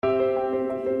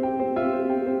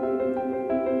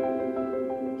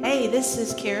this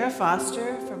is Kara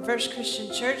Foster from First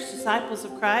Christian Church Disciples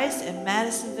of Christ in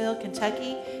Madisonville,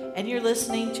 Kentucky, and you're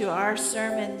listening to our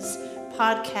sermons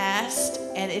podcast.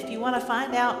 And if you want to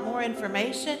find out more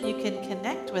information, you can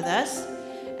connect with us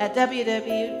at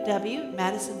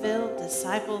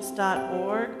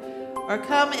www.madisonvilledisciples.org or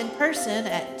come in person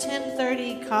at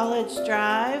 1030 College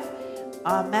Drive,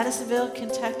 Madisonville,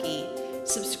 Kentucky.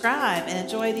 Subscribe and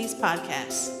enjoy these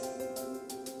podcasts.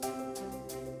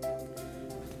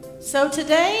 So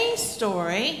today's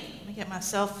story, let me get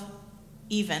myself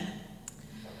even.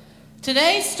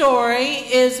 Today's story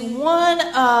is one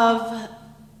of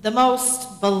the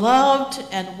most beloved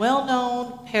and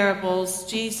well-known parables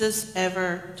Jesus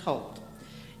ever told.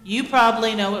 You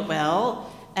probably know it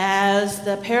well as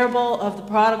the parable of the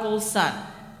prodigal son.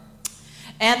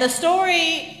 And the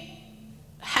story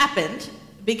happened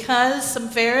because some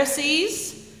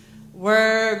Pharisees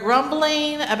were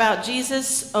grumbling about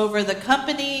Jesus over the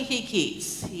company he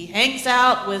keeps. He hangs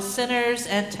out with sinners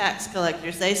and tax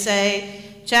collectors. They say,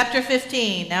 chapter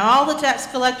 15, now all the tax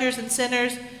collectors and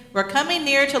sinners were coming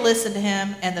near to listen to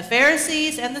him, and the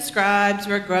Pharisees and the scribes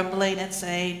were grumbling and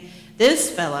saying, this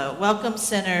fellow welcomes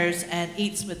sinners and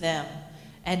eats with them.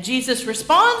 And Jesus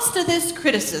responds to this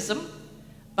criticism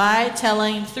by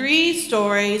telling 3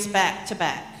 stories back to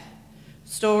back.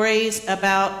 Stories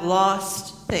about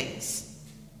lost things.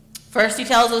 First, he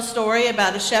tells a story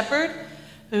about a shepherd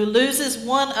who loses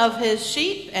one of his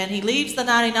sheep, and he leaves the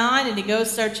 99 and he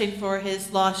goes searching for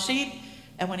his lost sheep.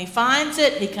 And when he finds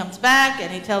it, he comes back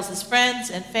and he tells his friends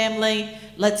and family,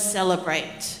 let's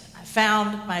celebrate. I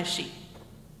found my sheep.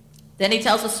 Then he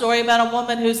tells a story about a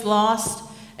woman who's lost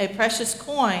a precious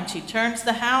coin. She turns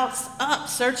the house up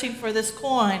searching for this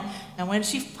coin, and when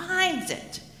she finds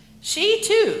it, she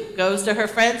too goes to her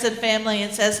friends and family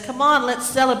and says, come on, let's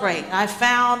celebrate. I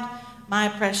found my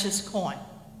precious coin.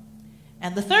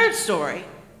 And the third story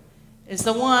is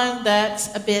the one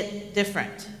that's a bit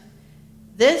different.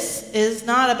 This is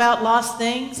not about lost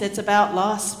things, it's about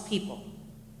lost people.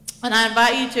 And I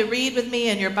invite you to read with me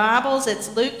in your Bibles.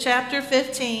 It's Luke chapter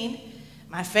 15,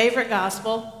 my favorite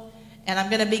gospel. And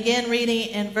I'm going to begin reading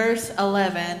in verse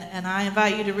 11, and I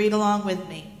invite you to read along with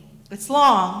me. It's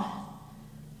long,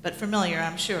 but familiar,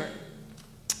 I'm sure.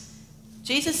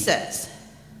 Jesus says,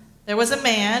 there was a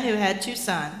man who had 2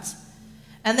 sons,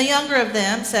 and the younger of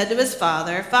them said to his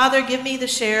father, Father, give me the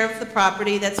share of the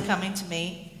property that's coming to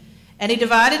me. And he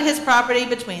divided his property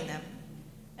between them.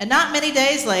 And not many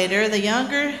days later, the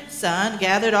younger son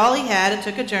gathered all he had and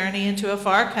took a journey into a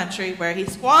far country where he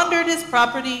squandered his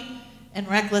property in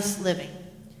reckless living.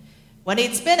 When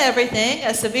he'd spent everything,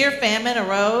 a severe famine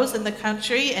arose in the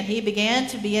country, and he began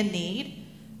to be in need.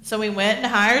 So he went and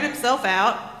hired himself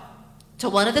out to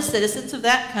one of the citizens of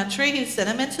that country, who sent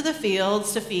him into the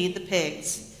fields to feed the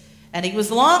pigs. And he was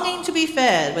longing to be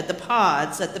fed with the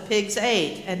pods that the pigs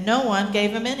ate, and no one gave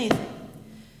him anything.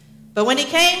 But when he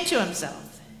came to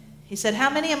himself, he said, how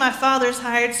many of my father's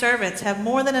hired servants have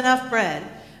more than enough bread,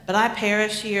 but I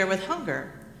perish here with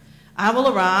hunger? I will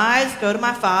arise, go to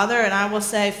my father, and I will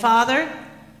say, Father,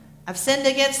 I've sinned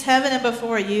against heaven and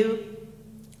before you.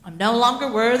 I'm no longer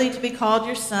worthy to be called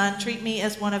your son. Treat me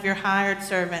as one of your hired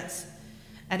servants.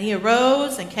 And he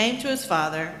arose and came to his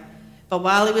father. But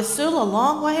while he was still a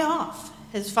long way off,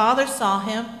 his father saw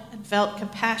him and felt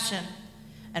compassion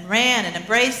and ran and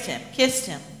embraced him, kissed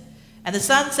him. And the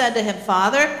son said to him,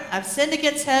 Father, I've sinned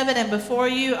against heaven and before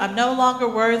you. I'm no longer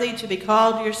worthy to be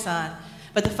called your son.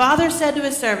 But the father said to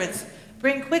his servants,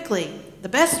 bring quickly the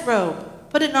best robe,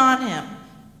 put it on him,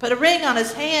 put a ring on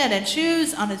his hand and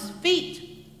shoes on his feet.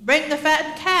 Bring the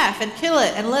fattened calf and kill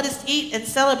it, and let us eat and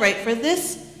celebrate. For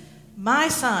this, my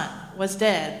son, was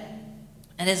dead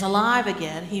and is alive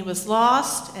again. He was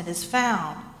lost and is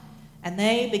found. And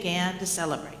they began to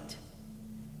celebrate.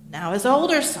 Now his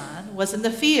older son was in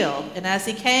the field, and as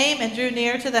he came and drew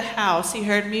near to the house, he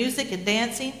heard music and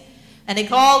dancing. And he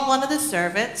called one of the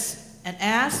servants and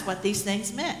asked what these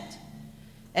things meant.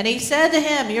 And he said to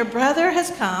him, your brother has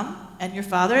come, and your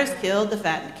father has killed the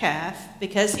fattened calf,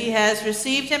 because he has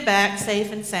received him back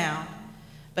safe and sound.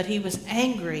 But he was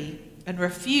angry and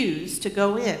refused to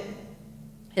go in.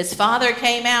 His father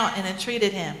came out and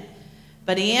entreated him.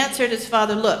 But he answered his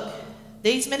father, look,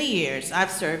 these many years I've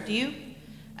served you.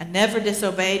 I never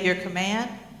disobeyed your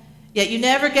command. Yet you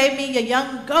never gave me a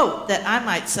young goat that I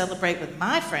might celebrate with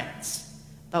my friends.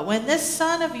 But when this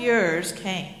son of yours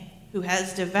came, who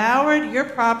has devoured your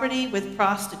property with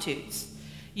prostitutes,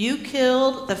 you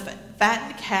killed the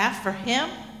fattened calf for him?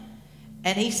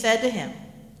 And he said to him,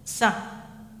 Son,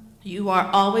 you are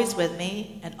always with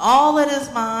me, and all that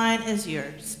is mine is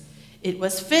yours. It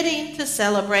was fitting to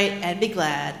celebrate and be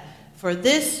glad, For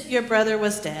this your brother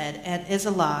was dead and is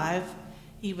alive.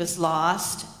 He was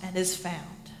lost and is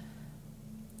found."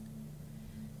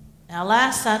 Now,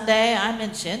 last Sunday I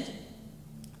mentioned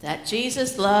that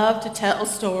Jesus loved to tell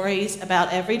stories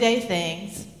about everyday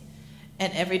things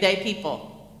and everyday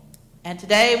people. And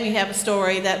today we have a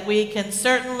story that we can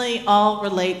certainly all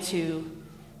relate to: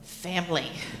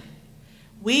 family.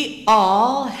 We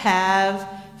all have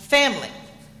family.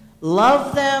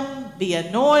 Love them, be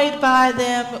annoyed by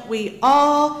them. We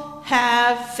all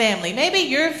have family. Maybe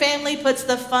your family puts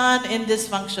the fun in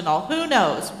dysfunctional. Who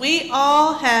knows? We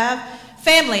all have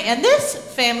family. And this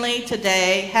family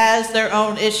today has their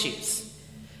own issues.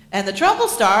 And the trouble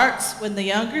starts when the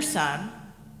younger son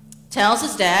tells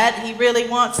his dad he really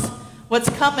wants what's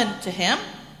coming to him.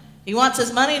 He wants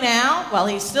his money now while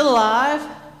he's still alive.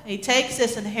 He takes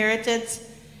this inheritance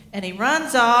and he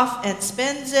runs off and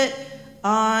spends it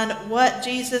on what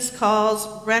Jesus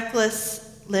calls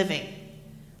reckless living.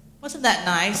 Wasn't that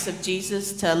nice of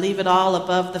Jesus to leave it all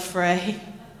above the fray?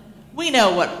 We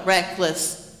know what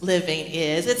reckless living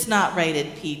is. It's not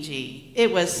rated PG.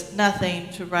 It was nothing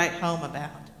to write home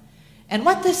about. And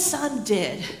what this son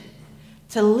did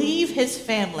to leave his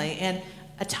family in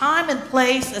a time and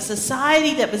place, a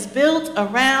society that was built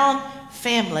around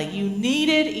family. You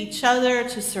needed each other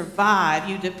to survive.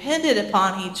 You depended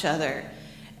upon each other.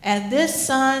 And this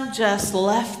son just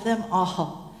left them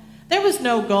all. There was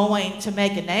no going to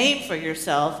make a name for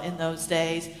yourself in those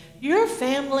days. Your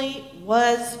family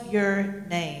was your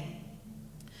name.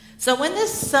 So when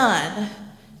this son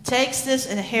takes this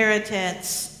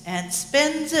inheritance and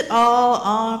spends it all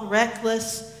on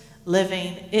reckless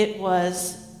living, it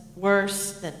was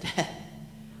worse than death.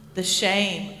 The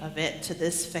shame of it to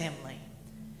this family.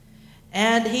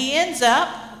 And he ends up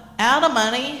out of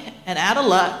money and out of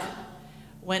luck.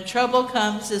 When trouble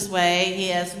comes his way, he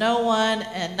has no one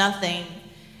and nothing.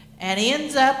 And he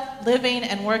ends up living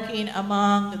and working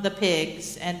among the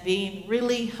pigs and being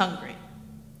really hungry.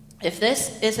 If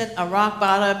this isn't a rock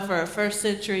bottom for a first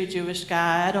century Jewish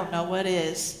guy, I don't know what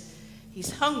is.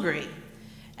 He's hungry.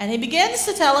 And he begins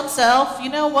to tell himself, you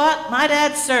know what? My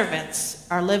dad's servants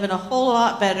are living a whole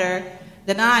lot better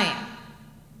than I am.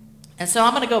 And so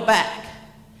I'm going to go back.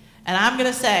 And I'm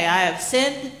going to say, I have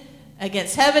sinned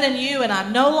against heaven and you, and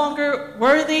I'm no longer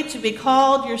worthy to be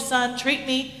called your son. Treat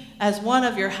me as one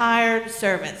of your hired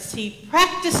servants. He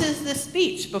practices this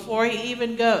speech before he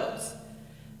even goes.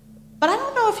 But I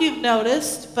don't know if you've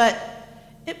noticed, but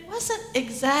it wasn't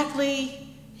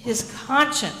exactly his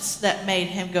conscience that made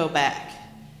him go back.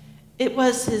 It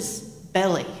was his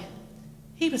belly.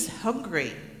 He was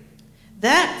hungry.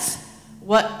 That's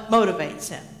what motivates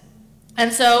him.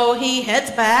 And so he heads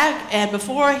back, and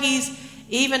before he's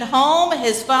even home,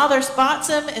 his father spots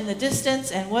him in the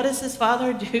distance, and what does his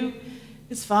father do?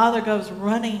 His father goes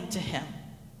running to him.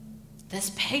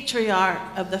 This patriarch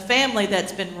of the family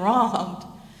that's been wronged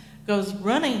goes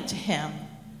running to him,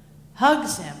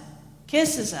 hugs him,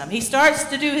 kisses him. He starts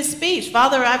to do his speech.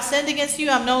 Father, I've sinned against you.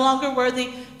 I'm no longer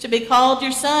worthy to be called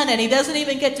your son. And he doesn't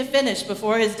even get to finish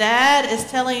before his dad is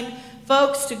telling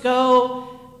folks to go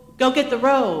get the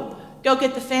robe, go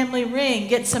get the family ring,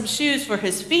 get some shoes for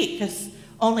his feet because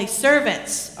only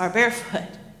servants are barefoot,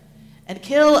 and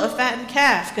kill a fattened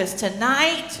calf because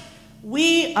tonight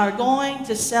we are going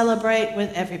to celebrate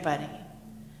with everybody.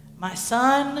 My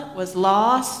son was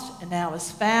lost and now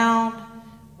is found,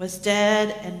 was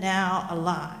dead and now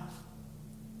alive.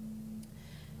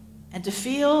 And to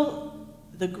feel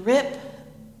the grip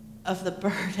of the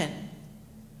burden,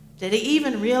 did he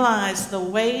even realize the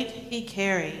weight he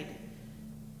carried,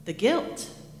 the guilt,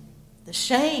 the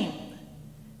shame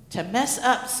to mess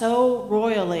up so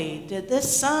royally? Did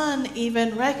this son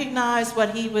even recognize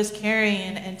what he was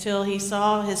carrying until he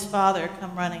saw his father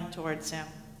come running towards him?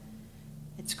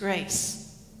 It's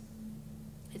grace.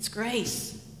 It's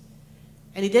grace.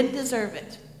 And he didn't deserve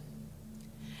it.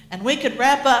 And we could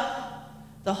wrap up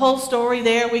the whole story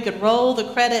there. We could roll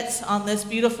the credits on this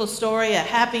beautiful story, a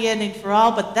happy ending for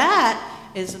all. But that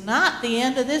is not the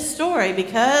end of this story,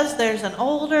 because there's an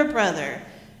older brother.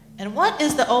 And what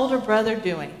is the older brother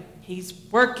doing? He's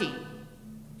working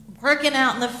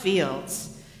out in the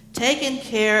fields, taking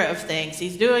care of things.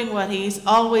 He's doing what he's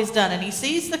always done. And he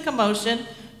sees the commotion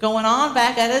going on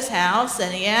back at his house,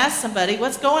 and he asks somebody,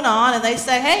 what's going on? And they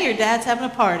say, hey, your dad's having a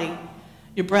party.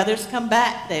 Your brothers come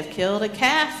back. They've killed a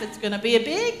calf. It's going to be a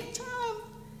big time.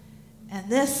 And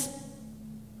this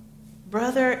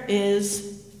brother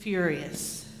is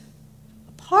furious.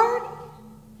 A party?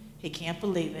 He can't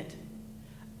believe it.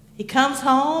 He comes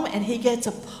home and he gets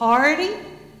a party.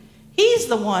 He's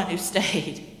the one who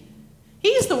stayed.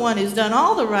 He's the one who's done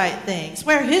all the right things.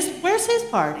 Where's his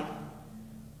party?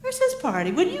 Where's his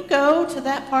party? Would you go to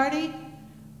that party?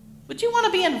 Would you want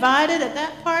to be invited at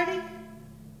that party?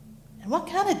 And what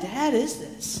kind of dad is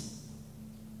this?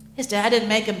 His dad didn't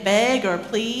make him beg or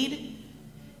plead.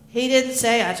 He didn't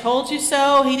say, I told you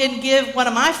so. He didn't give one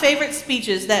of my favorite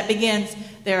speeches that begins,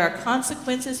 there are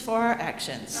consequences for our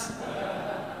actions.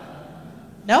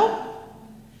 No.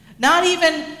 Not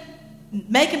even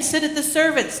make him sit at the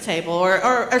servants' table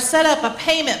or set up a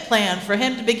payment plan for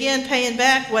him to begin paying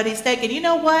back what he's taken. You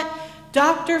know what?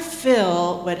 Dr.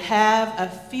 Phil would have a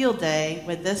field day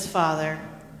with this father.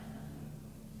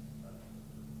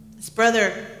 His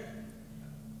brother,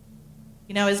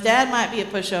 his dad might be a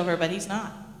pushover, but he's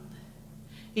not.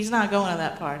 He's not going to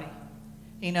that party.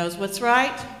 He knows what's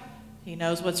right. He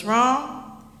knows what's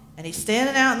wrong. And he's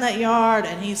standing out in that yard,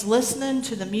 and he's listening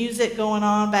to the music going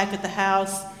on back at the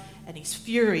house, and he's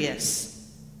furious.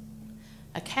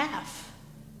 A calf.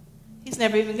 He's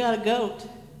never even got a goat.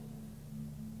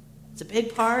 It's a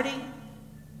big party.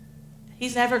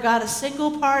 He's never got a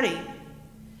single party.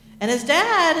 And his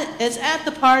dad is at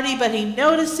the party, but he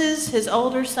notices his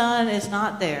older son is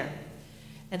not there.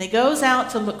 And he goes out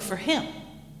to look for him.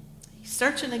 He's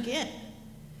searching again.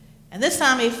 And this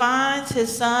time he finds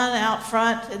his son out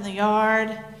front in the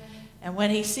yard. And when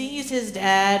he sees his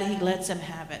dad, he lets him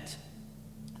have it.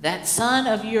 That son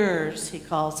of yours, he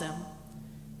calls him.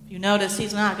 You notice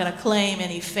he's not going to claim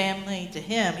any family to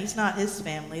him. He's not his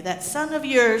family. That son of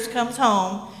yours comes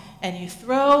home, and you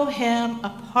throw him a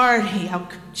party. How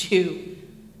could you?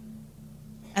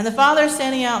 And the father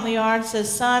standing out in the yard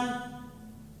says, son,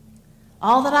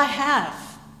 all that I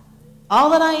have, all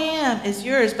that I am is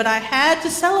yours, but I had to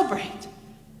celebrate.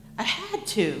 I had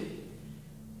to.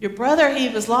 Your brother, he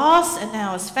was lost and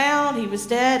now is found. He was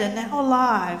dead and now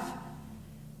alive.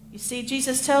 You see,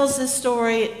 Jesus tells this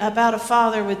story about a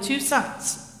father with two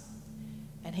sons,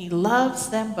 and he loves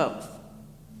them both.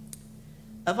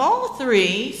 Of all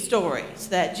three stories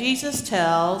that Jesus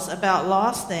tells about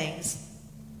lost things,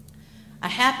 I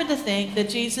happen to think that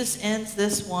Jesus ends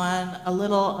this one a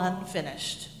little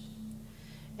unfinished.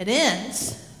 It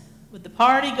ends with the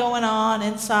party going on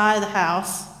inside the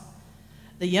house,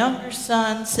 the younger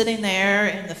son sitting there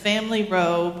in the family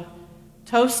robe,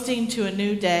 toasting to a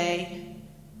new day,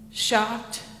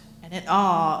 shocked and in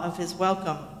awe of his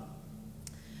welcome,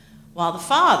 while the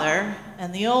father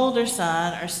and the older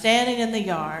son are standing in the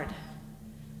yard,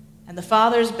 and the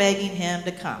father's begging him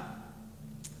to come.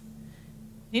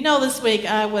 This week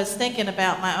I was thinking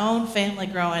about my own family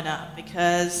growing up,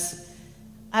 because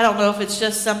I don't know if it's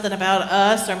just something about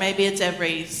us or maybe it's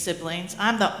every siblings.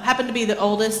 Happen to be the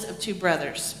oldest of two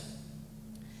brothers.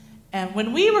 And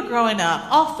when we were growing up,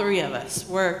 all three of us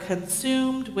were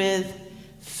consumed with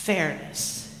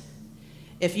fairness.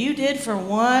 If you did for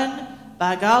one,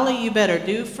 by golly, you better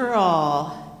do for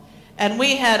all. And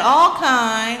we had all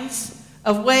kinds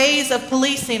of ways of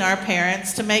policing our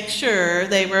parents to make sure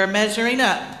they were measuring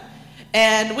up.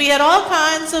 And we had all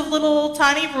kinds of little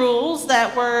tiny rules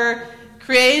that were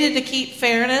created to keep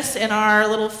fairness in our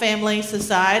little family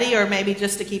society, or maybe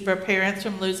just to keep our parents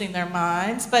from losing their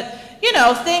minds. But,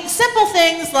 simple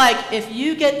things like if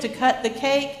you get to cut the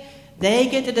cake, they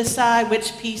get to decide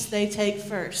which piece they take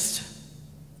first.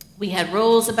 We had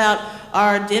rules about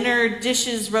our dinner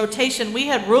dishes rotation. We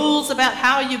had rules about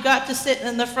how you got to sit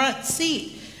in the front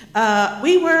seat.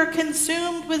 We were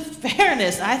consumed with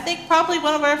fairness. I think probably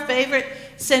one of our favorite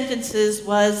sentences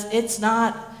was, "It's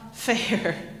not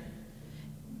fair."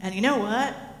 And you know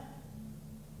what?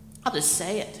 I'll just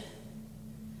say it.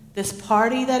 This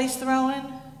party that he's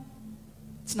throwing,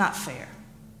 it's not fair.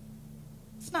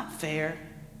 It's not fair.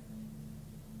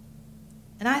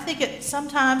 And I think it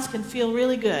sometimes can feel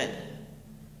really good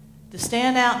to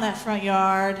stand out in that front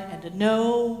yard and to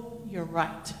know you're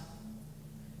right.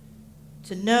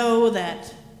 To know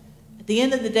that at the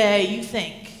end of the day, you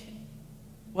think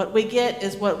what we get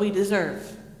is what we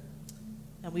deserve.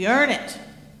 And we earn it.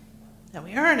 And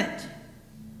we earn it.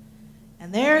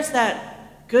 And there's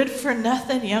that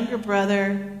good-for-nothing younger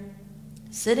brother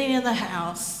sitting in the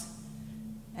house,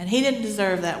 and he didn't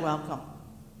deserve that welcome.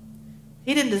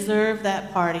 He didn't deserve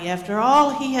that party. After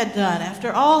all he had done,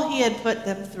 after all he had put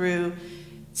them through,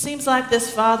 it seems like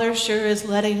this father sure is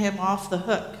letting him off the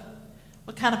hook.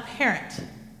 What kind of parent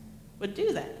would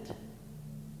do that?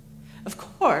 Of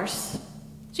course,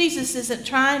 Jesus isn't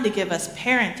trying to give us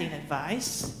parenting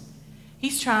advice.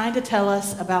 He's trying to tell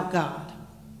us about God,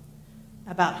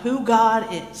 about who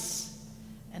God is,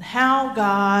 and how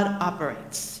God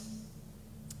operates.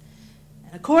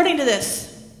 And according to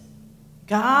this,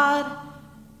 God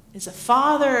is a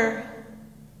father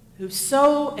who's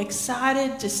so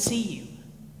excited to see you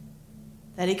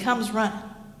that he comes running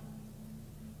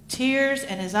tears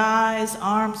in his eyes,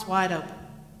 arms wide open.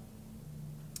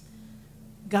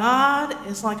 God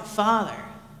is like a father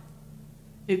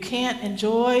who can't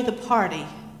enjoy the party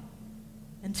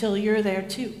until you're there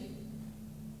too.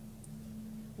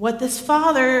 What this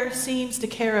father seems to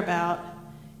care about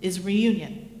is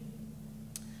reunion.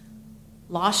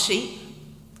 Lost sheep,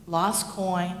 lost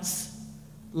coins,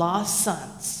 lost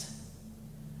sons.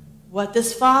 What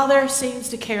this father seems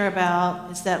to care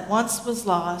about is that once was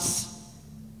lost,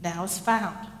 now is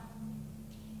found.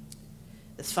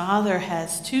 This father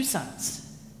has 2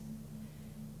 sons,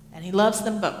 and he loves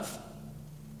them both.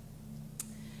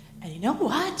 And you know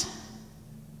what?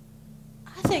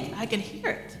 I think I can hear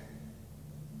it.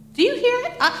 Do you hear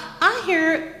it? I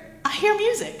hear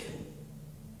music.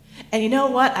 And you know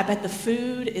what? I bet the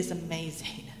food is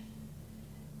amazing.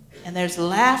 And there's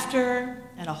laughter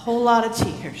and a whole lot of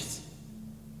tears.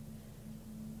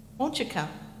 Won't you come?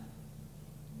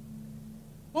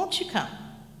 Won't you come?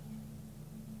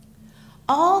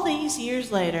 All these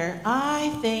years later, I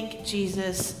think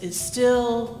Jesus is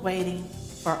still waiting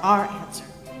for our answer.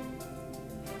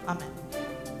 Amen.